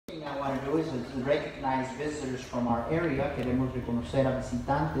thing I want to do is to recognize visitors from our area. Queremos reconocer a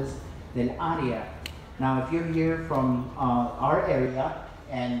visitantes del área. Now, if you're here from our area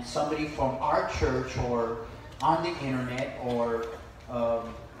and somebody from our church or on the internet or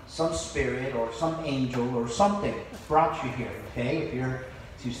some spirit or some angel or something brought you here, okay?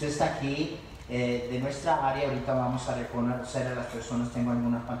 Si usted está aquí de nuestra área, ahorita vamos a reconocer a las personas, tengo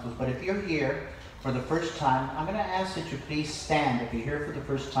algunas cuantos. But if you're here for the first time, I'm going to ask that you please stand. If you're here for the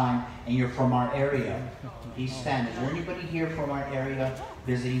first time and you're from our area, please stand. Is there anybody here from our area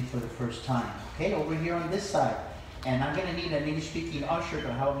visiting for the first time? Okay, over here on this side. And I'm going to need an English-speaking usher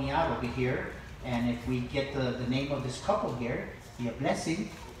to help me out over here. And if we get the name of this couple here, be a blessing.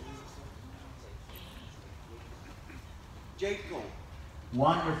 Jacob.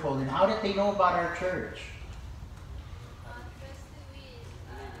 Wonderful. And how did they know about our church?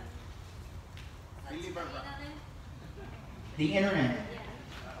 The internet.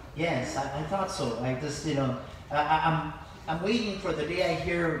 Yes, I thought so. I just, I'm waiting for the day I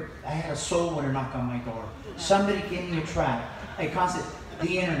hear I had a soul winner knock on my door. Somebody gave me a track. I concept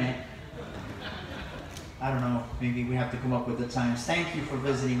the internet. I don't know. Maybe we have to come up with the times. Thank you for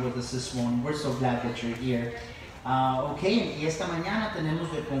visiting with us this morning. We're so glad that you're here. Okay, y esta mañana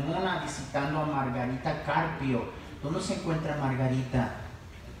tenemos de Pomona visitando a Margarita Carpio. ¿Dónde se encuentra Margarita?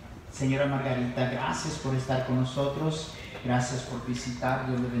 Señora Margarita, gracias por estar con nosotros. Gracias por visitar.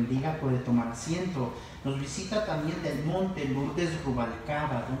 Dios le bendiga. Puede tomar asiento. Nos visita también del monte Lourdes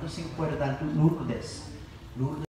Rubalcaba. ¿Dónde se encuentra Lourdes?